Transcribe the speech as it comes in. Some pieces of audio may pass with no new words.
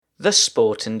The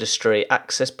Sport Industry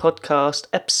Access Podcast,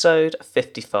 episode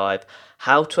 55,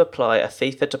 How to Apply a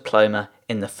FIFA Diploma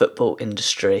in the Football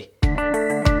Industry.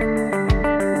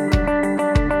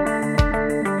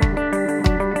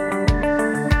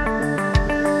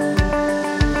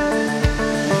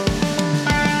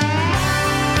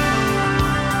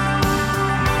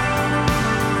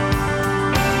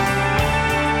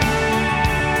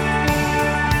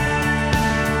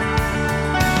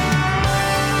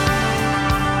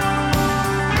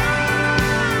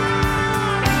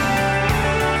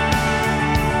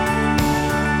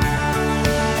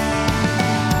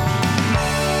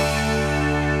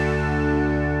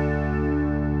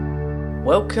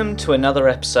 Welcome to another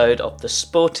episode of the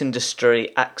Sport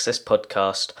Industry Access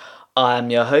Podcast. I am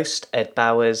your host, Ed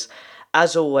Bowers.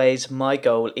 As always, my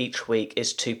goal each week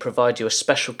is to provide you a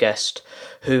special guest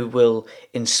who will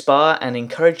inspire and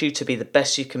encourage you to be the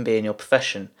best you can be in your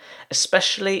profession,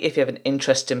 especially if you have an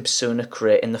interest in pursuing a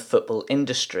career in the football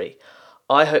industry.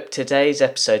 I hope today's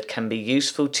episode can be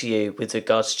useful to you with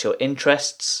regards to your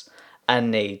interests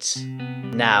and needs.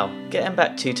 Now, getting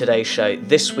back to today's show,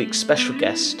 this week's special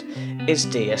guest is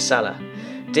Diaa Salah.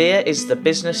 Diaa is the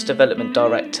Business Development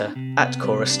Director at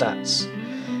KoraStats.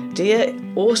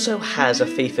 Diaa also has a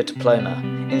FIFA Diploma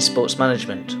in Sports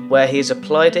Management, where he has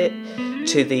applied it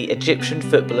to the Egyptian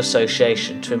Football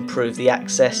Association to improve the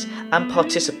access and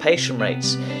participation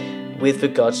rates with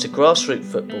regards to grassroots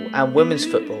football and women's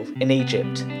football in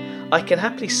Egypt. I can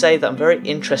happily say that I'm very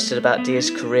interested about Diaa's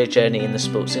career journey in the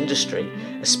sports industry,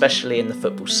 especially in the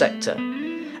football sector,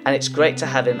 and it's great to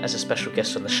have him as a special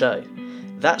guest on the show.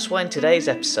 That's why in today's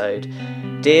episode,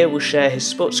 Diaa will share his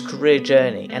sports career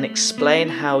journey and explain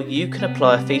how you can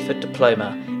apply a FIFA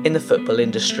diploma in the football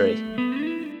industry.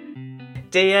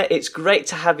 Diaa, it's great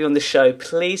to have you on the show.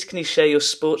 Please can you share your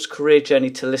sports career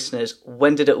journey to listeners?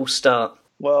 When did it all start?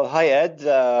 Well, hi, Ed.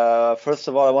 First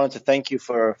of all, I wanted to thank you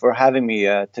for having me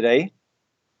today.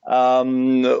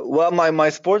 My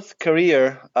sports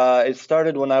career, it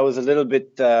started when I was a little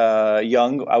bit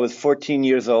young. I was 14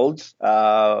 years old.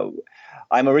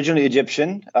 I'm originally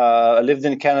Egyptian. I lived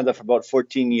in Canada for about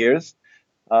 14 years.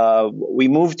 We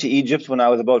moved to Egypt when I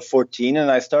was about 14, and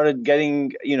I started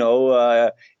getting,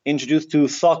 introduced to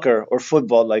soccer or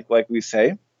football, like we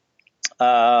say.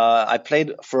 I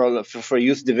played for a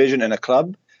youth division in a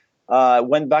club.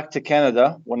 Went back to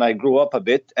Canada when I grew up a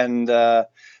bit, and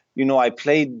I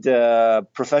played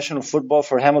professional football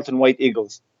for Hamilton White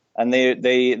Eagles, and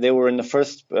they were in the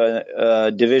first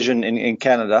division in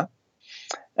Canada.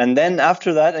 And then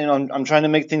after that, I'm trying to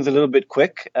make things a little bit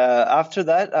quick. After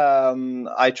that,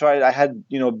 I had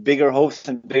bigger hopes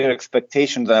and bigger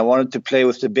expectations, and I wanted to play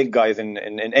with the big guys in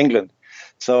England.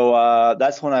 So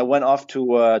that's when I went off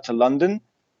to London,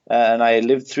 and I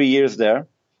lived 3 years there.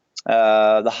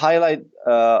 The highlight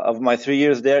of my 3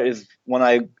 years there is when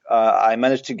I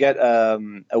managed to get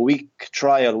a week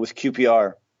trial with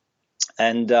QPR,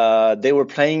 and they were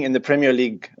playing in the Premier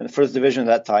League in the first division at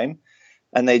that time,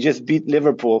 and they just beat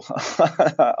Liverpool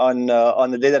on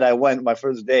the day that I went, my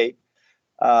first day.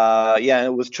 And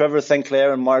it was Trevor St.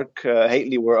 Clair and Mark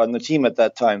Haitley were on the team at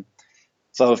that time.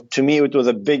 So to me, it was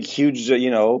a big, huge,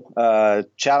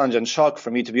 challenge and shock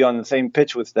for me to be on the same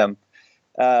pitch with them.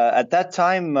 At that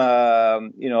time,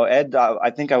 Ed,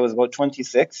 I think I was about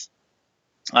 26.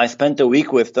 I spent a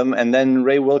week with them, and then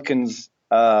Ray Wilkins,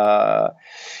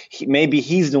 maybe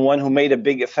he's the one who made a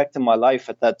big effect in my life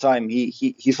at that time.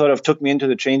 He sort of took me into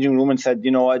the changing room and said,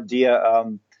 you know what,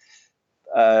 Diaa,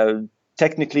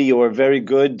 technically you are very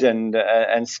good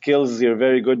and skills you're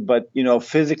very good, but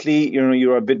physically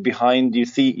you're a bit behind. You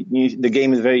see the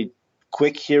game is very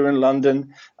quick here in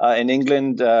London. In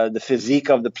England, the physique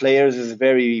of the players is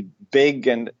very big,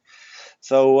 and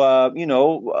so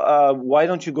why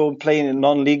don't you go play in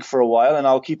non-league for a while, and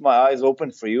I'll keep my eyes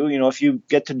open for you. If you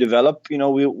get to develop, we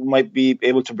might be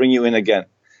able to bring you in again.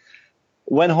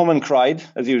 Went home and cried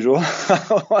as usual.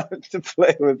 I wanted to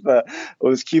play with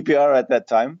QPR at that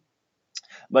time.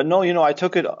 But no, I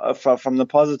took it from the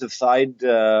positive side,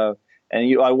 and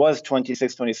I was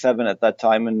 26, 27 at that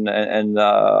time, and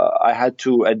I had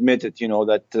to admit it,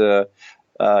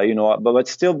 but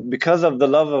still, because of the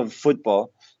love of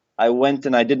football, I went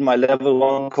and I did my level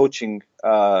 1 coaching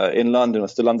in London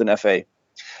with the London FA.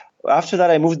 After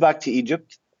that, I moved back to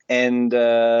Egypt, and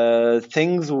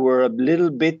things were a little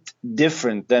bit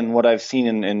different than what I've seen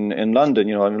in London.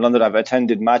 In London, I've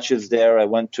attended matches there. I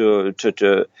went to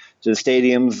the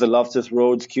stadiums, the Loftus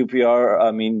Roads, QPR,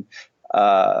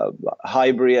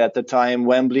 Highbury at the time,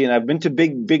 Wembley, and I've been to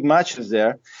big matches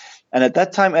there. And at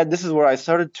that time, Ed, this is where I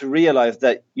started to realize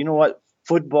that,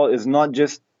 football is not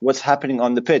just what's happening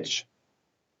on the pitch.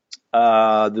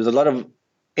 There's a lot of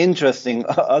interesting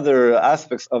other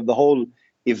aspects of the whole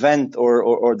event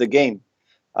or the game.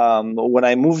 When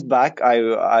I moved back,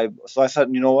 I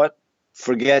said, you know what,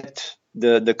 forget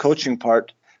the coaching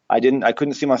part. I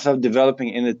couldn't see myself developing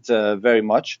in it very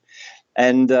much,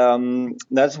 and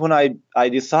that's when I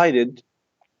decided,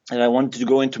 and I wanted to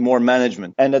go into more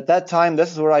management. And at that time,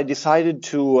 this is where I decided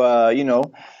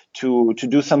to to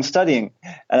do some studying.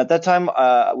 And at that time,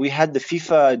 we had the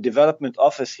FIFA development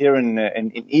office here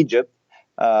in Egypt.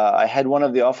 I had one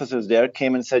of the officers there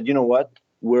came and said, you know what,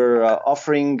 we're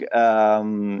offering a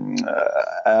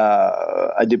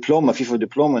diploma, FIFA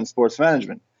diploma in sports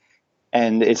management,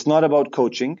 and it's not about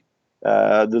coaching.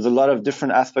 There's a lot of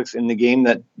different aspects in the game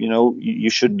that you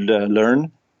should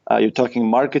learn. You're talking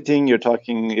marketing, you're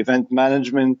talking event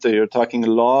management, you're talking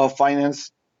law,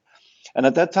 finance. And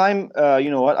at that time,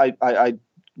 you know what, I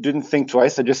didn't think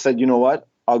twice. I just said, you know what,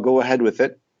 I'll go ahead with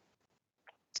it.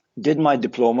 Did my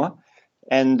diploma.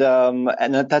 And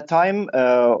at that time,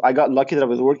 I got lucky that I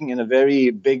was working in a very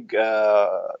big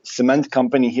cement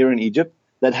company here in Egypt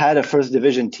that had a first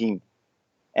division team.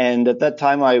 And at that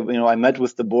time, I met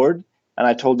with the board and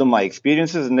I told them my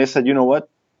experiences, and they said, you know what,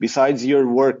 besides your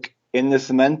work in the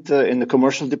cement in the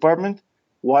commercial department,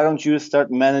 why don't you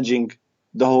start managing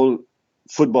the whole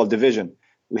football division?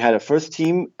 We had a first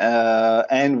team,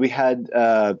 and we had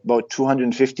about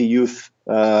 250 youth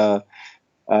players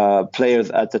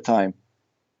at the time.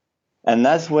 And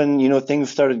that's when things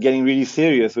started getting really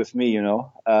serious with me.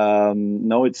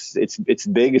 No, it's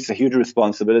big. It's a huge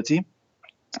responsibility,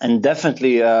 and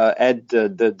definitely, Ed,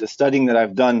 the studying that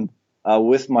I've done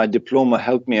with my diploma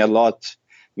helped me a lot.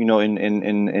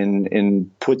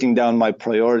 In putting down my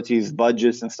priorities,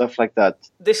 budgets, and stuff like that.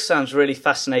 This sounds really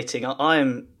fascinating. I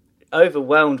am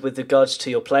overwhelmed with regards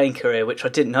to your playing career, which I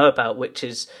didn't know about, which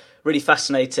is really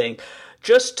fascinating.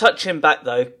 Just touching back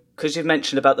though, because you've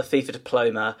mentioned about the FIFA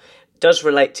diploma, does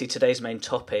relate to today's main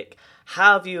topic.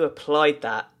 How have you applied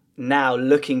that now,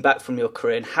 looking back from your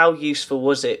career, and how useful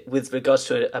was it with regards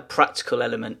to a practical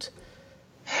element?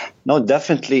 No,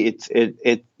 definitely.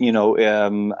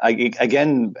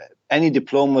 Again, any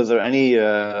diplomas or any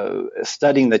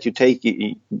studying that you take,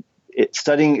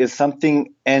 studying is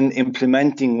something, and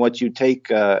implementing what you take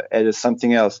is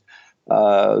something else.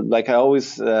 Like I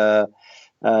always try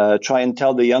and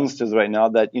tell the youngsters right now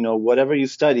that whatever you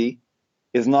study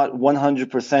is not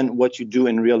 100% what you do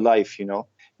in real life.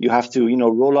 You have to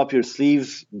roll up your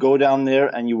sleeves, go down there,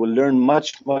 and you will learn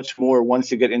much more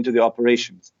once you get into the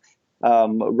operations.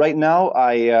 Right now,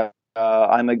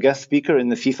 I'm a guest speaker in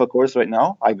the FIFA course right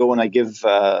now. I go and I give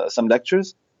some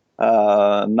lectures,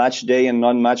 match day and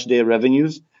non-match day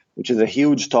revenues, which is a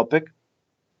huge topic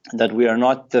that we are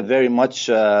not very much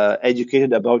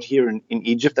educated about here in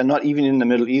Egypt, and not even in the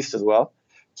Middle East as well.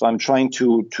 So I'm trying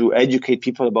to educate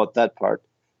people about that part.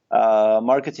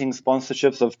 Marketing,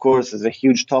 sponsorships, of course, is a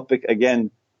huge topic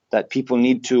again that people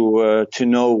need to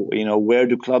know. Where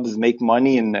do clubs make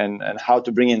money, and how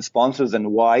to bring in sponsors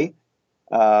and why.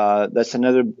 That's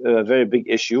another very big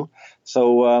issue.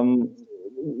 So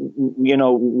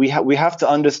we have to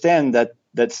understand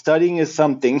that studying is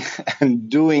something, and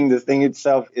doing the thing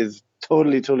itself is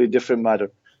totally different matter.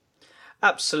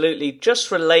 Absolutely.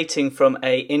 Just relating from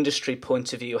a industry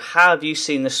point of view, how have you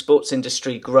seen the sports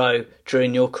industry grow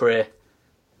during your career?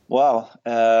 Wow,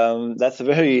 that's a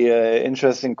very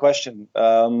interesting question.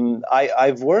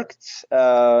 I've worked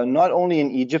not only in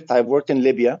Egypt, I've worked in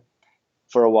Libya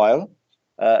for a while,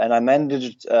 and I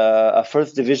managed a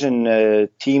first division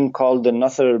team called the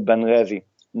Nasser Benghazi.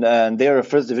 And they're a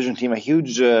first division team, a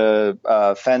huge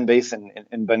fan base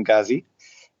in Benghazi.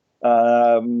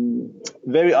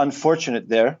 Very unfortunate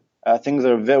there. Things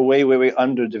are way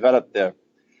underdeveloped there.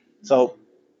 So,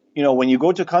 when you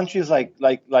go to countries like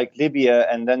Libya,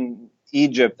 and then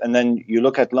Egypt, and then you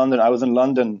look at London. I was in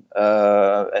London.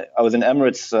 I was in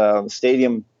Emirates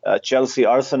Stadium, Chelsea,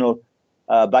 Arsenal,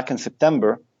 back in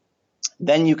September.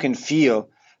 Then you can feel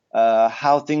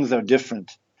how things are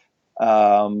different.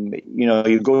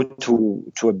 You go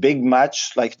to a big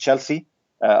match like Chelsea,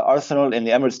 Arsenal in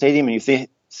the Emirates Stadium, and you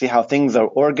see how things are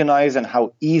organized, and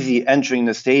how easy entering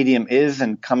the stadium is,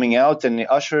 and coming out, and the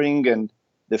ushering, and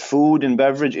the food and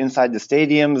beverage inside the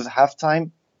stadiums,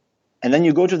 halftime. And then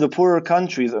you go to the poorer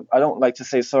countries. I don't like to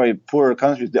say, poorer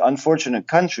countries, the unfortunate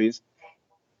countries,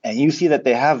 and you see that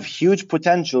they have huge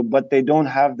potential, but they don't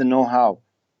have the know-how.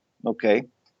 Okay.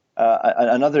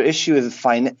 Another issue is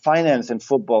finance in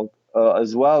football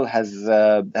as well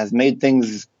has made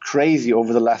things crazy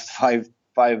over the last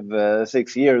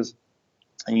 6 years.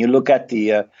 And you look at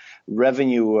the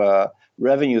revenue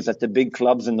revenues at the big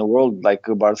clubs in the world, like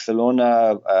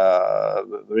Barcelona,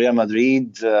 Real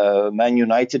Madrid, Man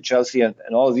United, Chelsea, and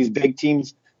all of these big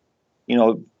teams,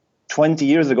 20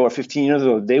 years ago or 15 years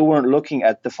ago, they weren't looking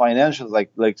at the financials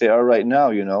like they are right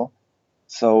now.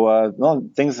 So, no,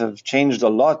 things have changed a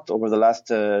lot over the last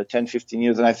 10, 15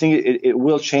 years, and I think it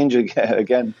will change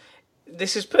again.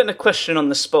 This is putting a question on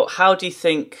the spot. How do you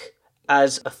think,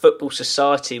 as a football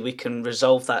society, we can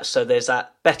resolve that so there's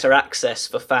that better access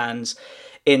for fans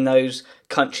in those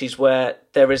countries where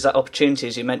there is that opportunity,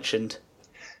 as you mentioned?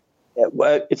 Yeah,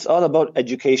 well, it's all about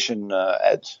education,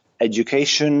 Ed.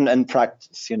 Education and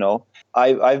practice.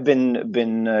 I've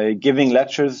been giving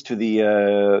lectures to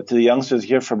the youngsters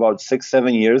here for about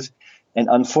 6-7 years, and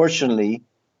unfortunately,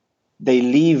 they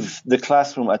leave the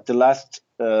classroom at the last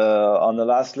on the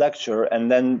last lecture,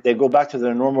 and then they go back to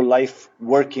their normal life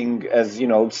working as,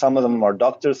 some of them are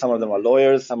doctors, some of them are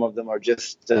lawyers, some of them are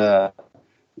just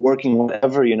working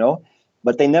whatever,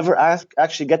 but they never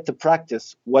actually get to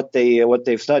practice what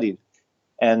they've studied.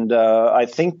 And I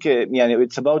think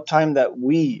it's about time that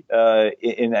we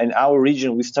in our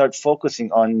region we start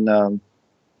focusing on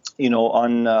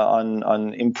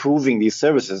improving these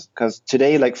services, because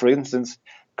today, like for instance,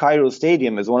 Cairo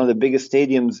Stadium is one of the biggest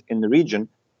stadiums in the region,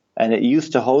 and it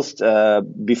used to host,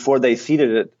 before they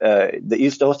seeded it, they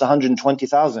used to host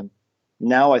 120,000.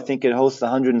 Now I think it hosts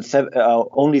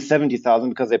only 70,000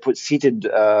 because they put seated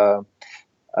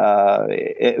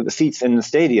seats in the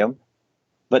stadium.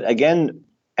 But again,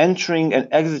 entering and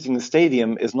exiting the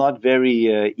stadium is not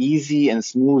very easy and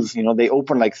smooth. They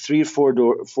open like 3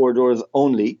 or 4 doors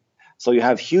only, so you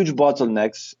have huge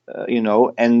bottlenecks,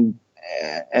 and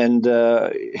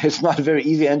it's not very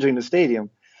easy entering the stadium.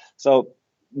 So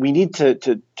we need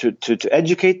to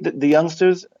educate the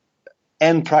youngsters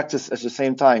and practice at the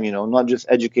same time, not just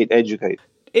educate.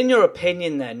 In your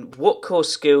opinion then, what core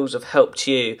skills have helped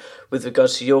you with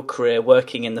regards to your career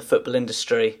working in the football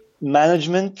industry?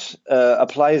 Management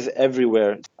applies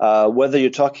everywhere, whether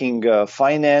you're talking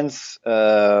finance,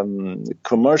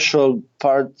 commercial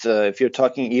part, if you're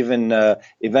talking even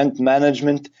event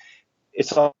management.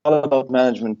 It's all about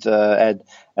management, Ed.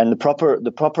 And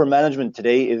the proper management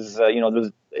today is,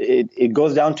 it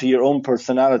goes down to your own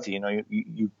personality.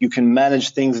 You can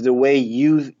manage things the way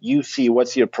you see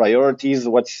what's your priorities,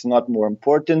 what's not more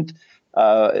important.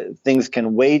 Things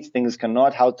can wait, things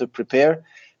cannot, how to prepare.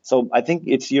 So I think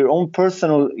it's your own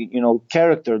personal,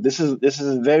 character. This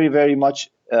is very, very much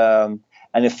an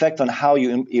effect on how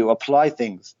you apply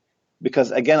things.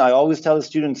 Because again, I always tell the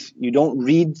students, you don't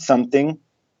read something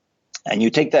and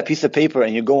you take that piece of paper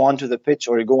and you go onto the pitch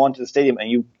or you go onto the stadium and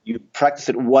you practice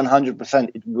it 100%.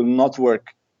 It will not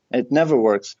work. And it never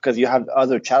works because you have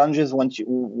other challenges when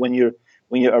you're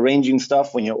arranging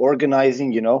stuff, when you're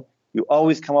organizing. You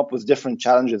always come up with different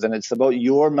challenges, and it's about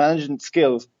your management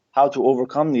skills, how to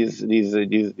overcome these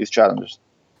challenges.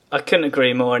 I couldn't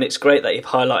agree more, and it's great that you've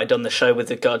highlighted on the show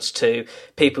with regards to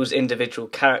people's individual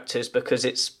characters, because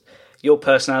it's your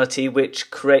personality which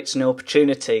creates new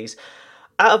opportunities.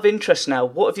 Out of interest now,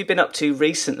 what have you been up to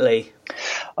recently?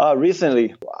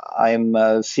 Recently, I'm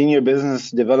a senior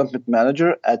business development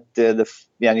manager at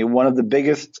one of the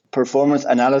biggest performance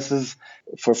analysis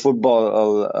for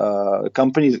football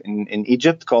companies in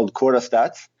Egypt, called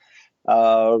KoraStats.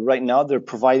 Right now, they're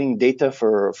providing data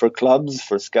for clubs,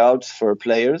 for scouts, for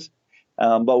players.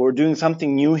 But we're doing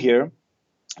something new here,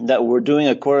 that we're doing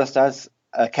a KoraStats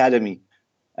Academy.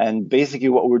 And basically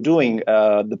what we're doing,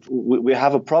 we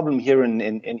have a problem here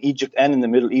in Egypt and in the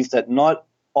Middle East, that not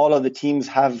all of the teams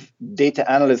have data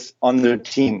analysts on their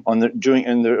team,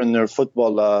 in their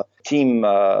football team,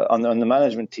 on the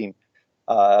management team.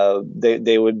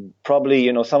 They would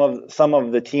probably, some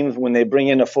of the teams, when they bring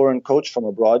in a foreign coach from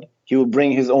abroad, he will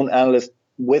bring his own analyst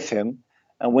with him.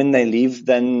 And when they leave,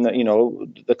 then,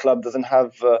 the club doesn't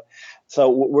have. So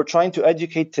we're trying to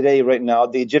educate today, right now,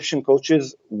 the Egyptian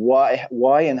coaches,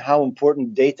 why and how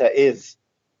important data is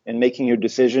in making your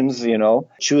decisions,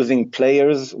 choosing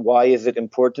players. Why is it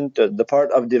important? The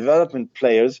part of development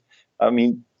players. I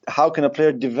mean, how can a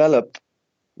player develop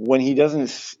when he doesn't,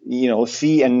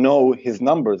 see and know his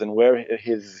numbers and where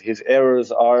his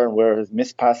errors are and where his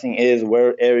mispassing is,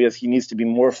 where areas he needs to be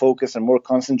more focused and more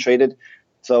concentrated.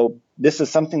 So this is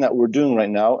something that we're doing right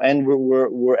now, and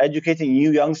we're educating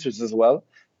new youngsters as well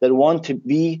that want to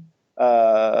be,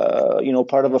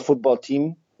 part of a football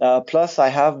team. Plus, I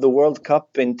have the World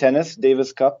Cup in tennis,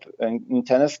 Davis Cup in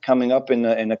tennis, coming up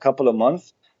in a couple of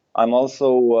months. I'm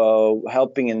also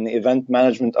helping in the event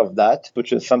management of that,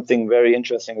 which is something very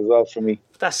interesting as well for me.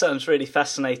 That sounds really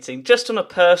fascinating. Just on a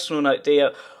personal note,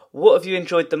 Diaa, what have you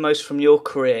enjoyed the most from your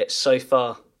career so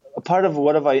far? a part of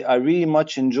what I really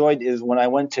much enjoyed is when I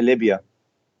went to Libya.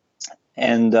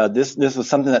 And this was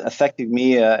something that affected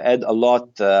me, Ed, a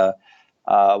lot.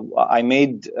 I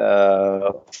made,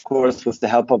 of course, with the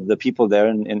help of the people there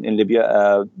in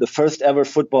Libya, the first ever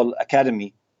football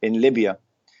academy in Libya.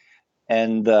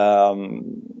 And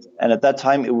at that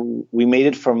time, we made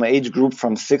it from an age group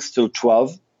from 6 to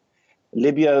 12.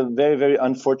 Libya, very, very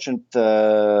unfortunate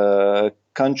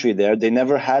country there. They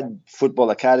never had football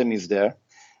academies there.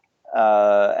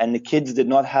 And the kids did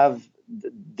not have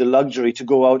the luxury to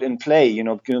go out and play.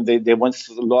 They went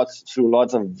through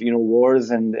lots of wars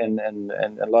and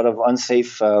a lot of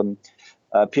unsafe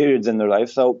periods in their life.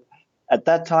 So at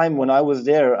that time when I was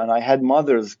there, and I had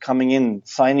mothers coming in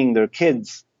signing their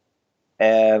kids,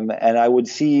 and I would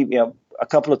see a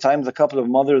couple of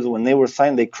mothers, when they were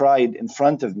signed, they cried in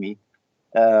front of me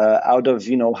out of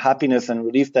happiness and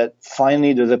relief that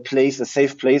finally there's a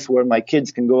safe place where my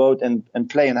kids can go out and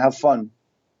play and have fun.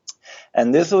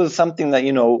 And this was something that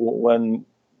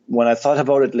when I thought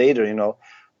about it later,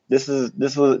 this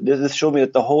showed me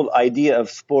that the whole idea of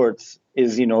sports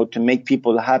is to make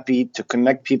people happy, to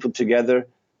connect people together,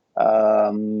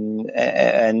 and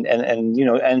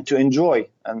to enjoy.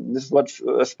 And this is what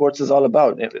sports is all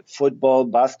about. Football,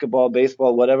 basketball,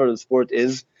 baseball, whatever the sport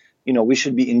is, we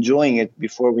should be enjoying it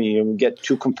before we get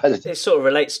too competitive. It sort of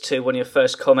relates to one of your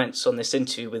first comments on this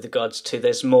interview with regards to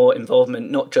there's more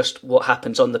involvement, not just what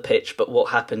happens on the pitch, but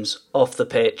what happens off the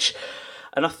pitch.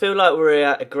 And I feel like we're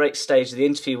at a great stage of the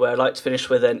interview where I'd like to finish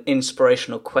with an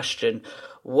inspirational question.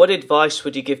 What advice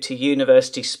would you give to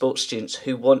university sports students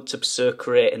who want to pursue a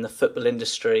career in the football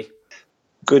industry?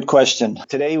 Good question.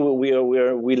 Today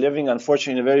we're living,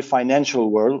 unfortunately, in a very financial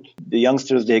world. The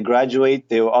youngsters, they graduate,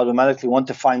 they automatically want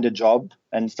to find a job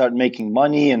and start making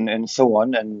money and so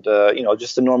on, and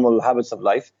just the normal habits of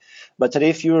life. But today,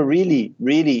 if you're really,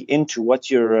 really into what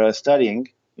you're studying,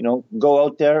 go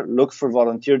out there, look for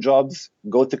volunteer jobs,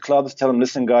 go to clubs, tell them,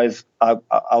 listen, guys,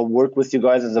 I'll work with you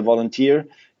guys as a volunteer.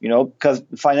 Because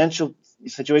the financial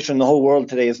situation in the whole world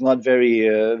today is not very,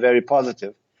 very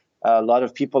positive. A lot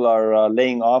of people are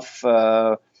laying off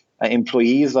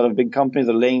employees. A lot of big companies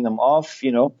are laying them off.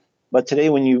 But today,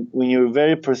 when you're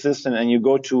very persistent and you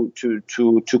go to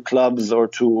clubs or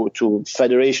to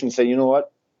federations, say, you know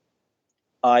what,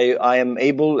 I am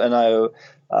able and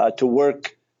to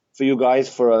work for you guys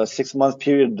for a 6-month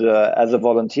period as a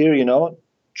volunteer.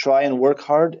 Try and work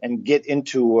hard and get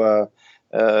into a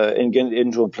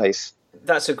place.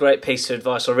 That's a great piece of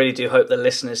advice. I really do hope the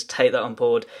listeners take that on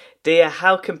board. Diaa,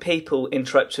 how can people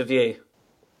interact with you?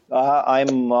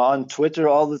 I'm on Twitter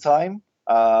all the time.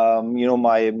 My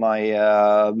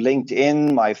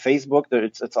LinkedIn, my Facebook.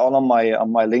 It's all on my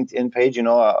LinkedIn page.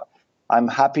 I'm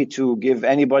happy to give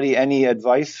anybody any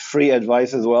advice, free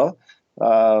advice as well.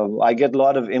 I get a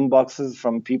lot of inboxes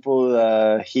from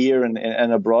people here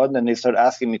and abroad, and they start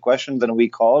asking me questions, and we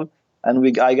call. And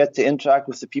I get to interact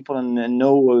with the people and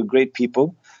know great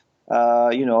people,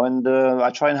 and I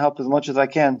try and help as much as I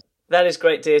can. That is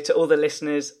great, Diaa. To all the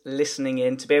listeners listening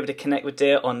in, to be able to connect with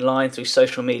Diaa online through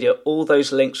social media, all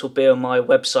those links will be on my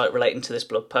website relating to this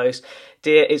blog post.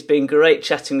 Diaa, it's been great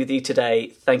chatting with you today.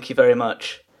 Thank you very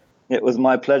much. It was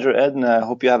my pleasure, Ed, and I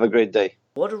hope you have a great day.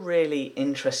 What a really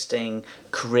interesting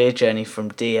career journey from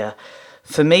Diaa.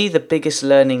 For me, the biggest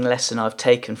learning lesson I've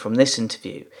taken from this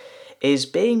interview is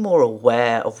being more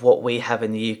aware of what we have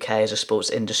in the UK as a sports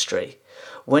industry.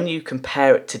 When you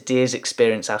compare it to Diaa's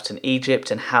experience out in Egypt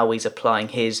and how he's applying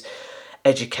his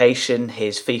education,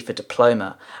 his FIFA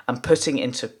Diploma, and putting it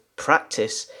into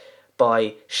practice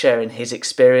by sharing his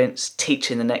experience,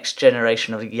 teaching the next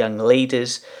generation of young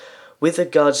leaders, with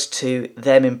regards to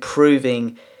them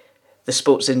improving the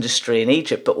sports industry in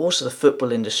Egypt, but also the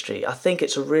football industry, I think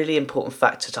it's a really important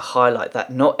factor to highlight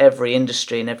that not every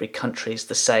industry in every country is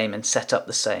the same and set up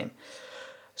the same.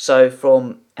 So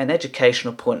from an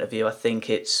educational point of view, I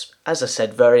think it's, as I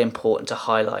said, very important to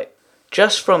highlight.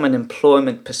 Just from an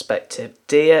employment perspective,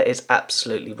 Diaa is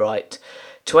absolutely right.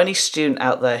 To any student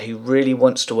out there who really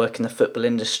wants to work in the football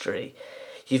industry,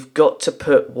 you've got to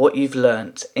put what you've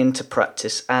learnt into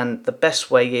practice, and the best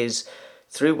way is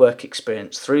through work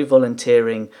experience, through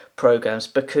volunteering programs,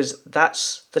 because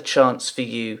that's the chance for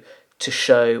you to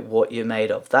show what you're made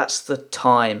of. That's the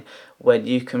time when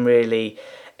you can really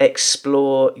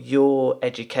explore your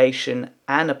education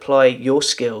and apply your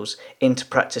skills into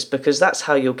practice, because that's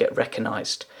how you'll get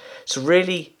recognised. So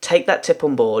really take that tip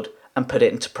on board and put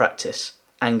it into practice,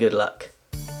 and good luck.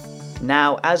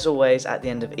 Now, as always, at the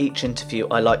end of each interview,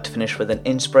 I like to finish with an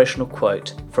inspirational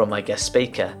quote from my guest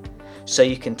speaker, so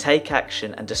you can take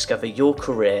action and discover your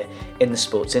career in the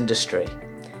sports industry.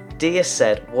 Diaa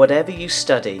said whatever you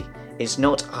study is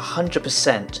not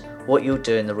 100% what you'll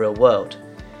do in the real world.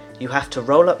 You have to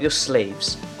roll up your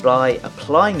sleeves by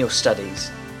applying your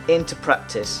studies into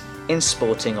practice in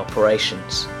sporting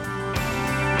operations.